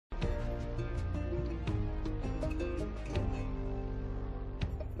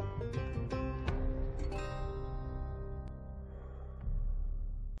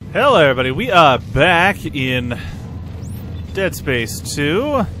Hello everybody, we are back in Dead Space 2.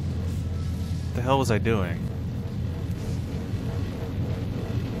 What the hell was I doing?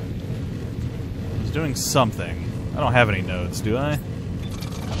 I was doing something. I don't have any notes, do I?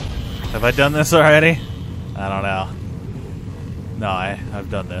 Have I done this already? I don't know. No,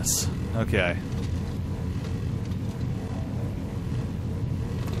 I've done this. Okay.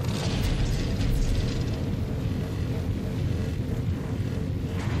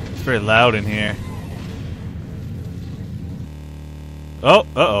 It's very loud in here. Oh,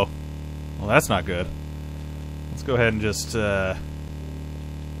 uh-oh. Well, that's not good. Let's go ahead and just, do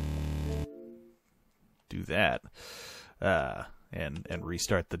that. And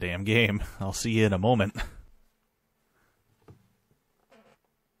restart the damn game. I'll see you in a moment.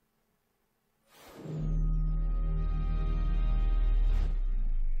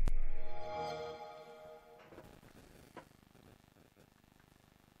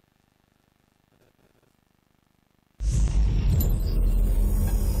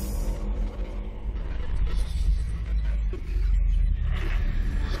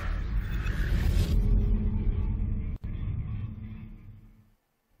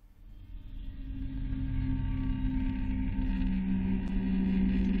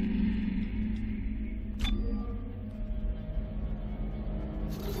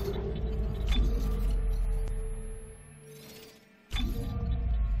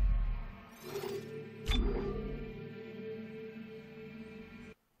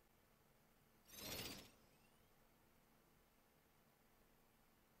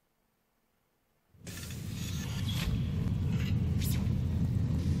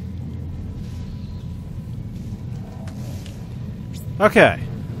 Okay.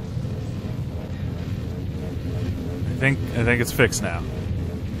 I think it's fixed now.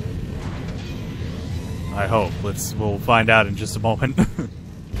 I hope. We'll find out in just a moment.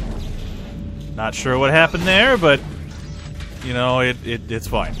 Not sure what happened there, but you know, it's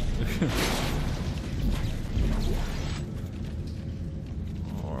fine.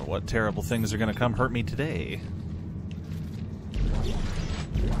 Or what terrible things are gonna come hurt me today.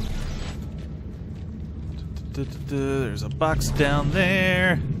 There's a box down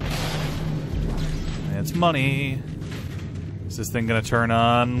there. It's money. Is this thing gonna turn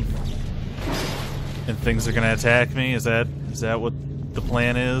on? And things are gonna attack me? Is that what the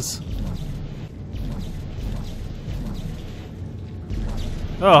plan is?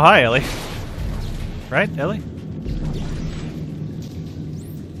 Oh, hi, Ellie. Right, Ellie?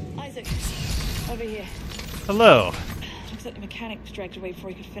 Isaac, over here. Hello. Looks like the mechanic was dragged away before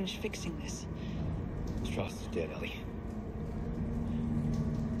he could finish fixing this. Strauss is dead, Ellie.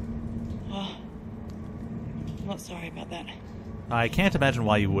 Oh, I'm not sorry about that. I can't imagine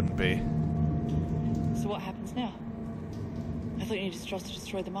why you wouldn't be. So what happens now? I thought you needed Strauss to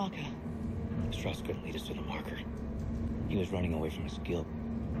destroy the marker. Strauss couldn't lead us to the marker. He was running away from his guild.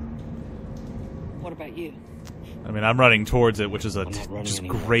 What about you? I mean, I'm running towards it, which is a just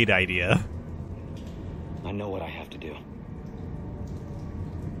anymore. great idea. I know what I have to do.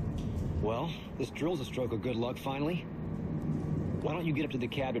 Well, this drill's a stroke of good luck, finally. Why don't you get up to the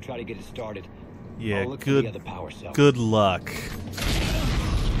cab to try to get it started? Yeah, I'll look for the other power cell. Good luck.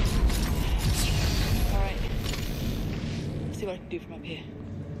 Alright. See what I can do from up here.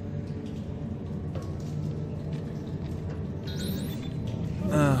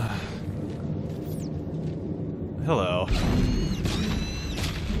 Hello.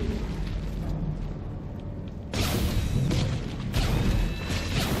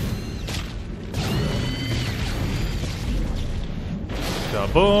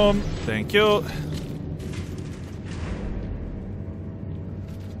 Boom. Thank you.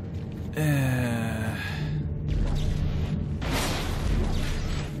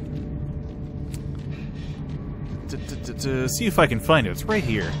 See if I can find it. It's right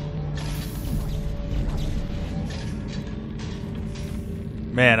here.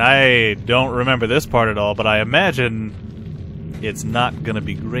 Man, I don't remember this part at all, but I imagine it's not gonna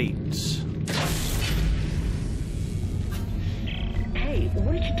be great.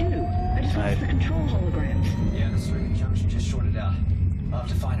 What did you do? I just lost the control holograms. Yeah, the circuit junction just shorted out. I'll have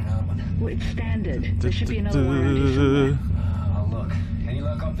to find another one. Well, it's standard. There should be another one around here somewhere. I'll look. Any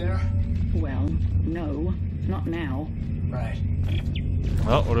luck up there? Well, no. Not now. Right.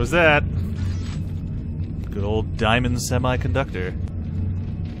 Oh, what was that? Good old diamond semiconductor.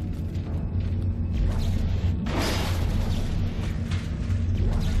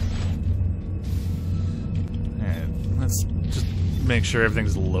 Alright, let's just make sure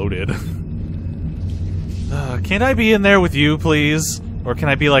everything's loaded. Can't I be in there with you, please? Or can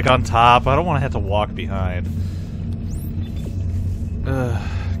I be, like, on top? I don't want to have to walk behind.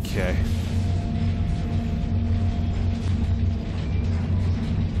 Okay.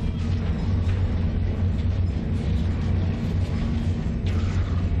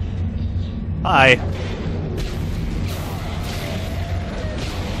 Hi.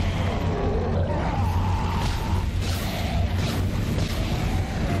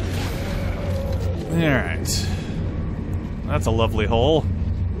 Alright. That's a lovely hole.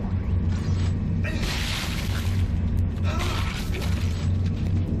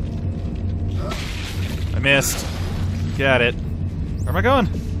 I missed. Got it. Where am I going?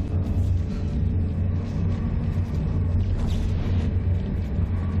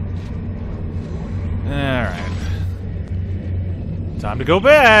 Alright. Time to go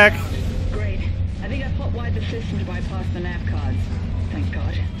back! Great. I think I've hot-wired the system to bypass the nav cards. Thank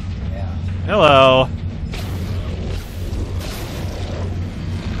God. Yeah. Hello.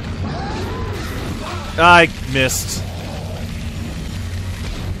 I missed.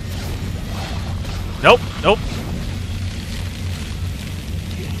 Nope, nope.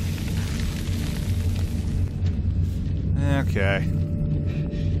 Okay.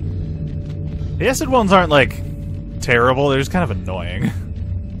 The acid ones aren't, like, terrible. They're just kind of annoying.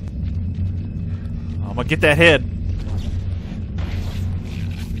 I'm gonna get that head.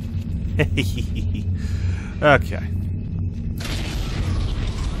 Okay.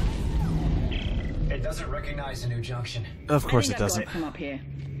 It doesn't recognize a new junction. Of course it I think I've doesn't. got it from up here.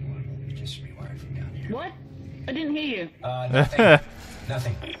 Just rewired from down here. What? I didn't hear you. Nothing.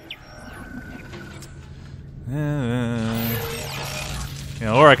 Nothing. You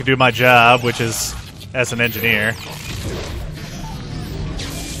know, or I could do my job, which is as an engineer.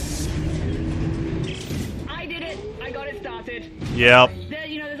 I did it. I got it started. Yep. There,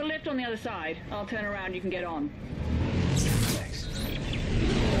 you know, there's a lift on the other side. I'll turn around. You can get on. Thanks.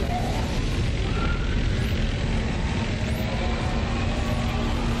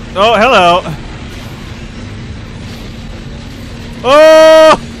 Oh, hello.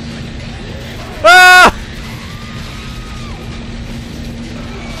 Oh! Ah!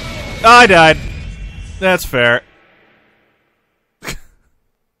 I died. That's fair.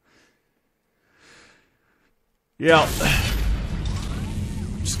 Yeah.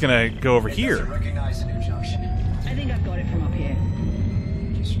 I'm just gonna go over It here. doesn't recognize a new junction. I think I've got it from up here.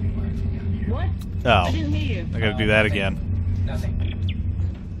 Just rewired from down here. What? Oh. I didn't hear you. I gotta do that again. Nothing.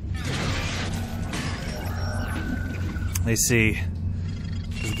 I see.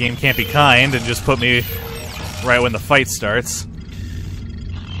 The game can't be kind and just put me right when the fight starts.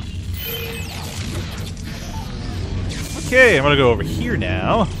 Okay, I'm gonna go over here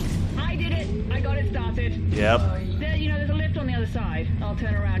now. I did it. I got it started. Yep. There, you know, there's a lift on the other side. I'll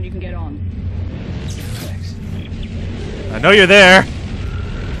turn around. You can get on. Thanks. I know you're there.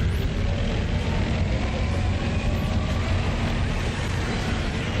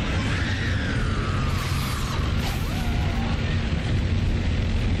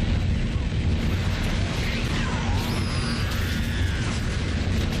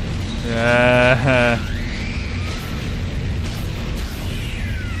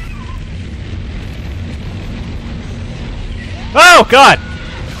 Oh, God!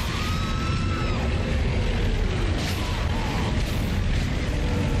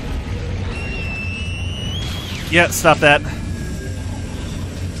 Yeah, stop that.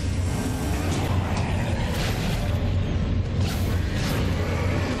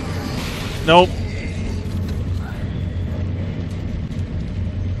 Nope.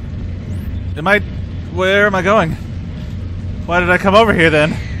 Where am I going? Why did I come over here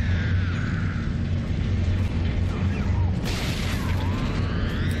then?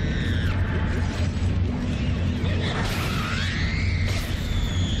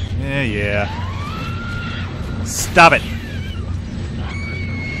 Yeah. Stop it.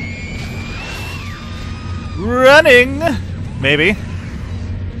 Running! Maybe.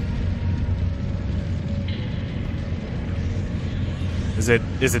 Is it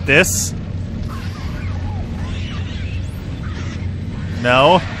this?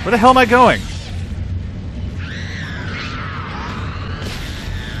 No. Where the hell am I going?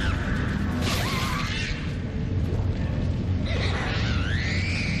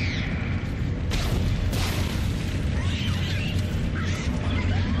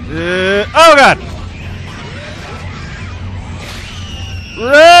 Oh, God!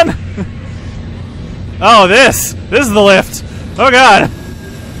 Run! Oh, this is the lift. Oh, God!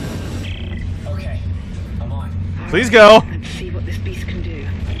 Okay, I'm on. Please go. Let's see what this beast can do.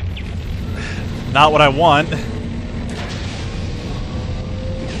 Not what I want.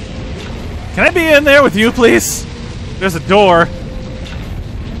 Can I be in there with you, please? There's a door.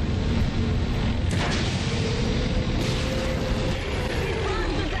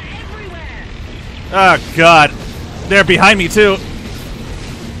 Oh, God. They're behind me, too.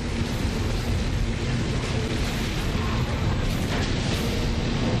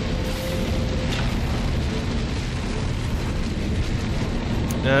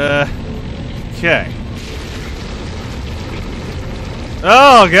 Okay.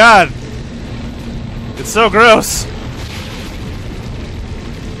 Oh, God. It's so gross.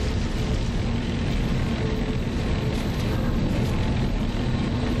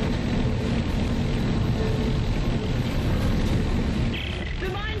 The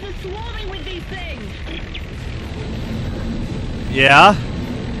mines are swarming with these things. Yeah?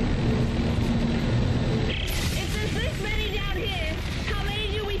 If there's this many down here, how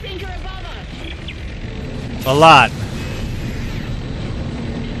many do we think are above us? A lot.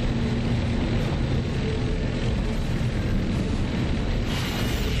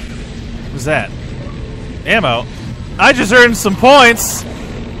 What's that? Ammo. I just earned some points.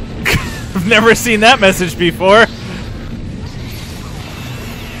 I've never seen that message before.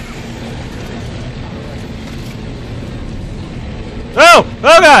 Oh!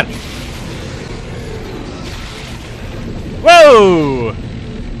 Oh, God! Whoa!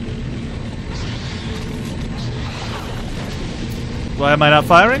 Why am I not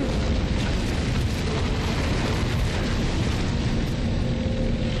firing?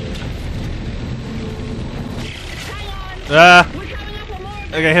 I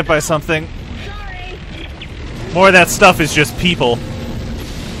got hit by something. Sorry. More of that stuff is just people.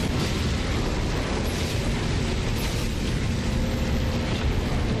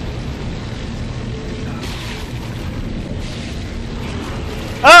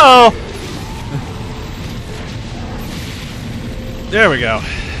 Uh-oh! There we go.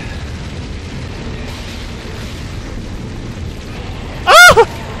 Oh!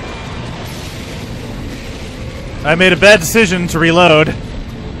 I made a bad decision to reload.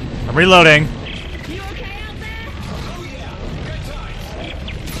 I'm reloading. You okay out there? Oh yeah, good time.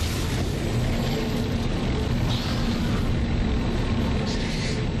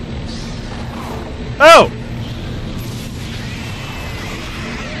 Oh!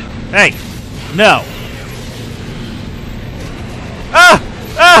 Hey! No! Ah!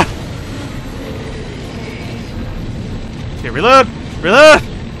 Ah! Okay, reload! Reload!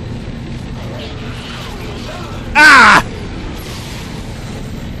 Ah!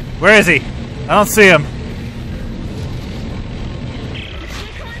 Where is he? I don't see him. We're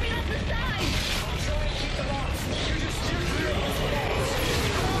climbing up the side.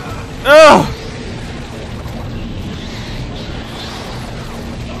 Oh!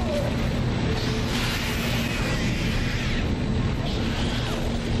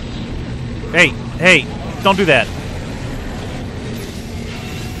 Hey, hey, don't do that.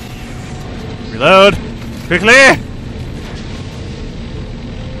 Reload! Quickly!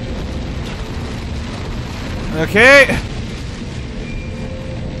 Okay.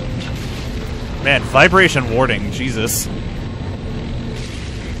 Man, vibration warding, Jesus.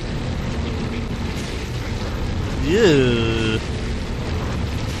 Ew.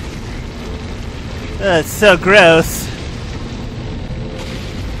 That's so gross.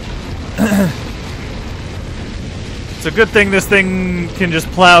 It's a good thing this thing can just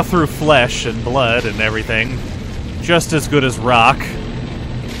plow through flesh and blood and everything. Just as good as rock.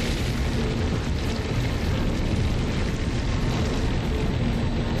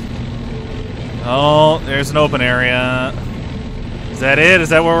 Oh, there's an open area. Is that it? Is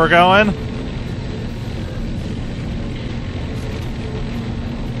that where we're going?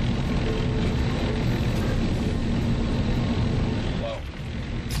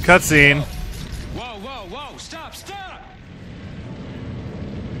 Cutscene. Whoa, whoa, whoa! Stop, stop!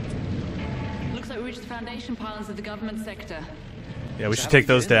 Looks like we reached the foundation pylons of the government sector. Yeah, we should take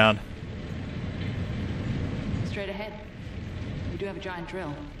those down. Straight ahead. We do have a giant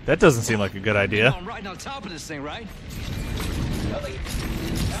drill. That doesn't seem like a good idea. I'm right on top of this thing, right? Ellie!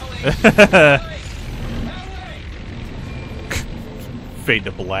 Fade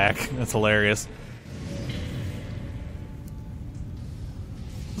to black. That's hilarious.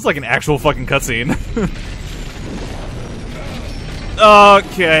 It's like an actual fucking cutscene.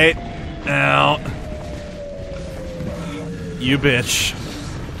 Okay. Ow. You bitch.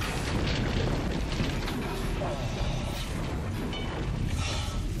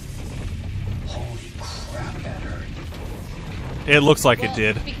 Holy crap, that hurt. It looks like it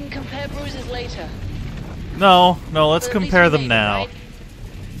did. We can compare bruises later. No, let's But at least compare we them made it, now. right?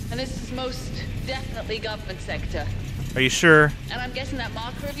 And this is most definitely government sector. Are you sure? And I'm guessing that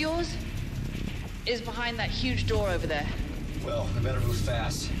marker of yours is behind that huge door over there. Well, we better move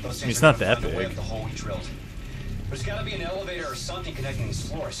fast. Those things It's are not gonna that find a way big. up the hole we drilled. There's gotta be an elevator or something connecting these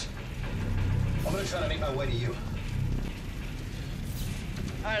floors. I'm gonna try to make my way to you.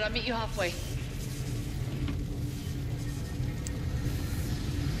 Alright, I'll meet you halfway.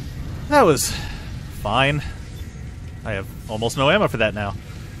 That was fine. I have almost no ammo for that now.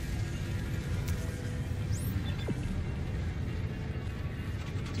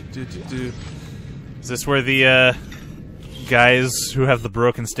 Is this where the guys who have the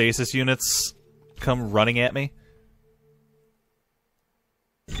broken stasis units come running at me?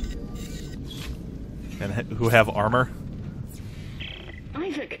 And who have armor?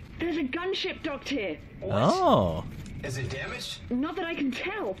 Isaac, there's a gunship docked here. What? Oh. Is it damaged? Not that I can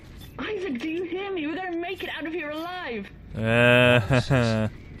tell. Isaac, do you hear me? We're gonna make it out of here alive.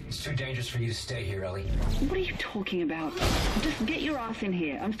 It's too dangerous for you to stay here, Ellie. What are you talking about? Just get your ass in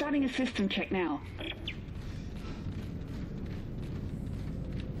here. I'm starting a system check now.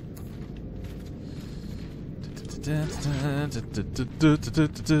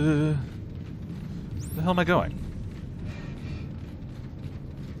 Where the hell am I going?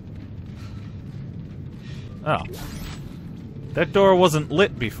 Oh. That door wasn't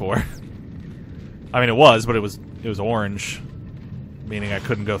lit before. I mean, it was, but it was orange, meaning I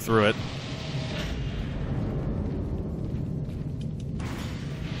couldn't go through it.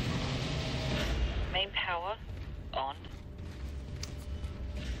 Main power on.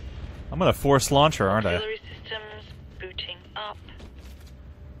 I'm gonna force launch her, aren't I? Auxiliary systems booting up.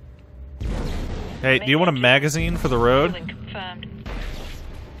 Hey, do you want a magazine for the road? Fueling confirmed.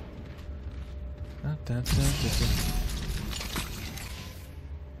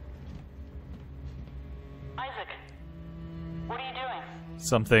 Isaac, what are you doing?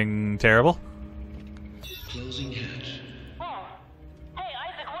 Something terrible? Closing hatch. Oh. Hey,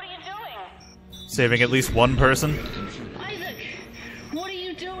 Isaac, what are you doing? Saving at least one person? Isaac, what are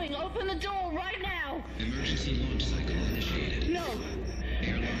you doing? Open the door right now. Emergency launch cycle initiated. No,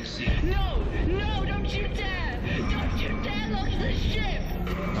 Airlock sealed. no, no, don't you dare. Don't you dare launch the ship.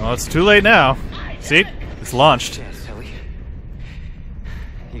 Oh, it's too late now. See? It's launched. Chance, Ellie.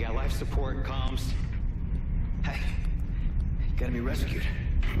 You got life support, comms. Hey, you gotta be rescued.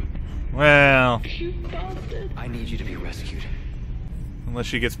 Well, You bastard. I need you to be rescued. unless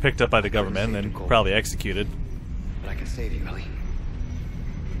she gets picked up by the government and probably executed. But I can save you, Ellie.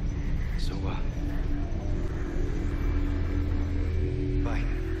 So, bye.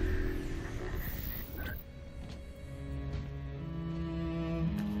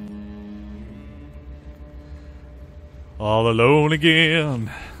 All alone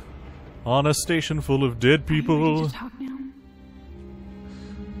again. On a station full of dead people. Talk now.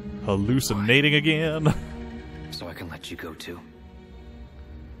 Hallucinating again. So I can let you go, too.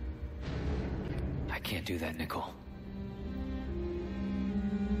 I can't do that, Nicole.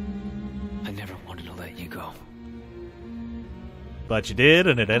 I never wanted to let you go. But you did,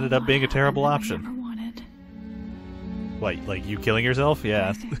 and it ended up being a terrible option. Never wanted. What, like you killing yourself? Yeah.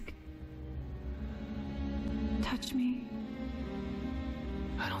 Isaac. Touch me.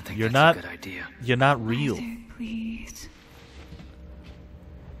 I don't think You're that's not- a good idea. You're not real. Isaac, please.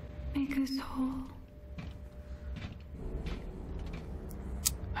 Make us whole.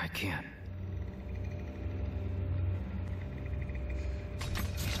 I can't.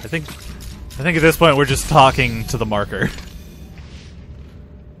 I think at this point we're just talking to the marker.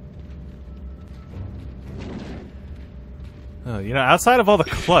 Oh, you know, outside of all the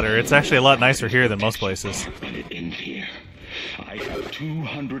clutter, it's actually a lot nicer here than most places. But it ends here. I have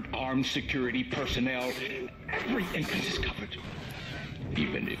 200 armed security personnel. Every entrance is covered.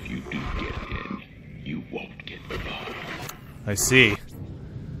 Even if you do get in, you won't get far. I see.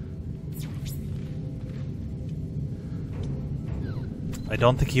 I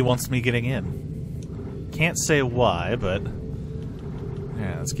don't think he wants me getting in. Can't say why, but...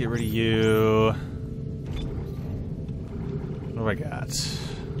 Yeah, let's get rid of you. What do I got?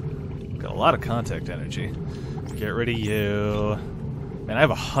 Got a lot of contact energy. Get rid of you. Man, I have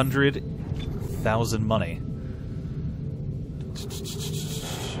 100,000 money.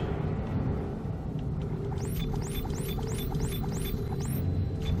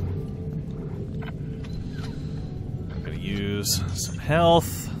 I'm gonna use some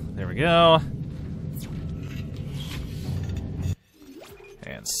health. There we go.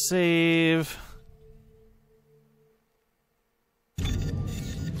 And save.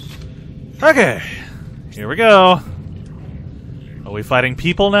 Okay, here we go. Are we fighting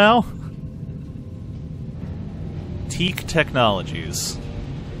people now? Teak Technologies.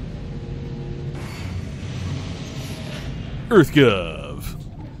 EarthGov.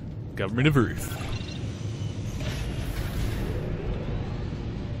 Government of Earth.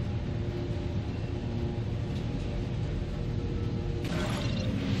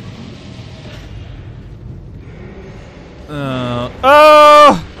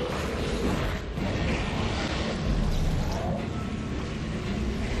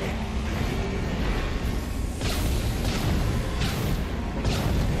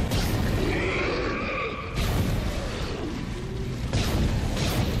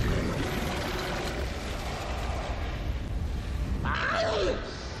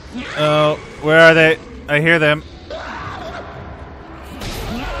 Where are they? I hear them.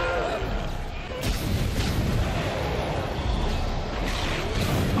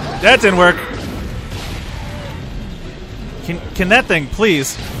 That didn't work. Can that thing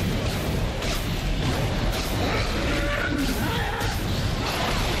please?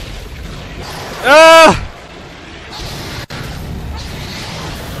 Ah!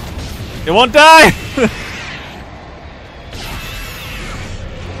 It won't die.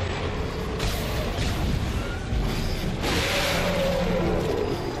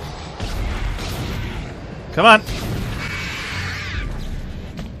 Come on.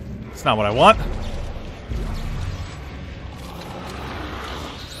 It's not what I want.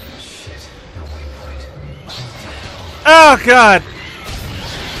 Oh, God.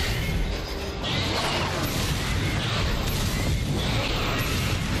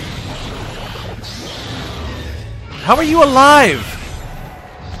 How are you alive?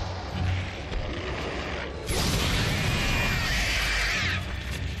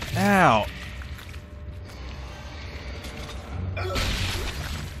 Ow.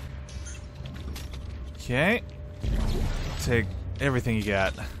 Okay. Take everything you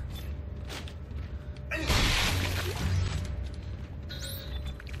got.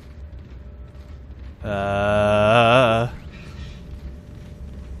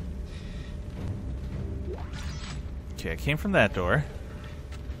 Okay, I came from that door.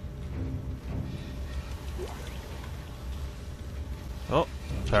 Oh,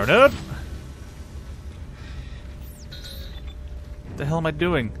 power node. What the hell am I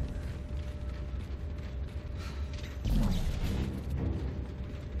doing?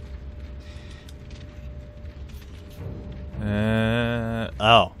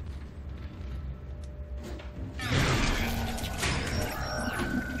 Oh.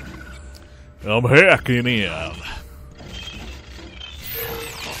 I'm hacking in.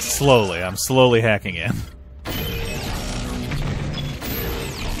 Slowly. I'm slowly hacking in.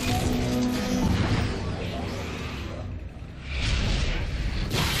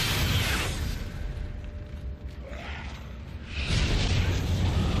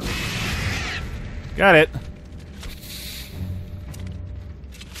 Got it.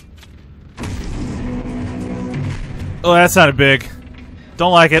 Oh, that sounded big.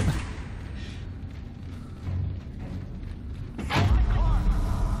 Don't like it.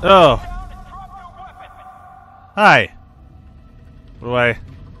 Oh. Hi. What do I'm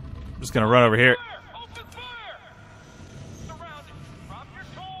just gonna run over here.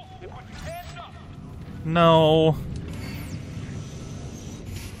 No.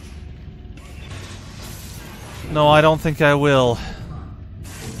 No, I don't think I will.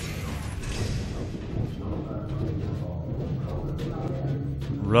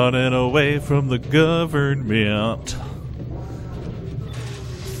 Running away from the government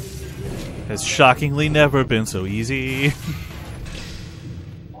has shockingly never been so easy.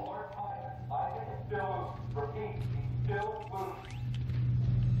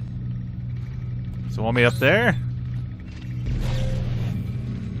 So want me up there?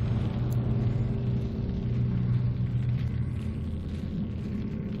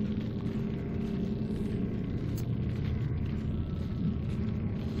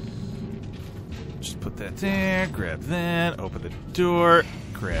 Just put that there, grab that, open the door,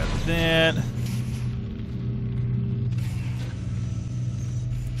 grab that.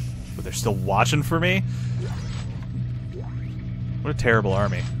 But they're still watching for me? What a terrible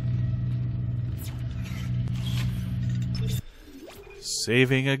army.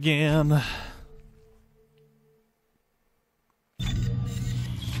 Saving again.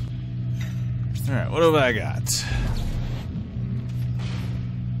 Alright, what have I got?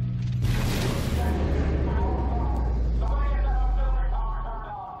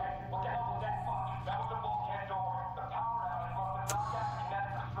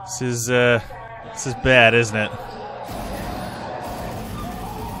 This is bad, isn't it?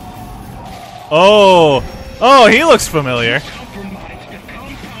 Oh! Oh, he looks familiar. Compromise the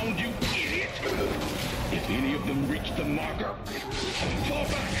compound, you idiot! If any of them reach the marker, fall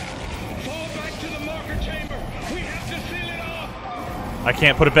back! Fall back to the marker chamber! We have to seal it off! I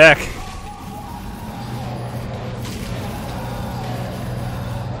can't put it back.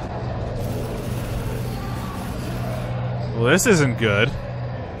 Well, this isn't good.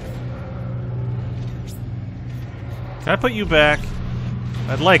 Can I put you back?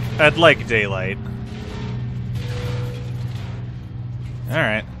 I'd like daylight.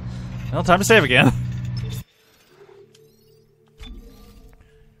 Alright. Well, time to save again.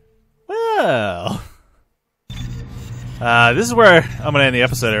 Well. This is where I'm gonna end the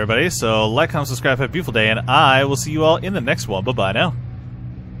episode, everybody. So, like, comment, subscribe, have a beautiful day, and I will see you all in the next one. Bye-bye now.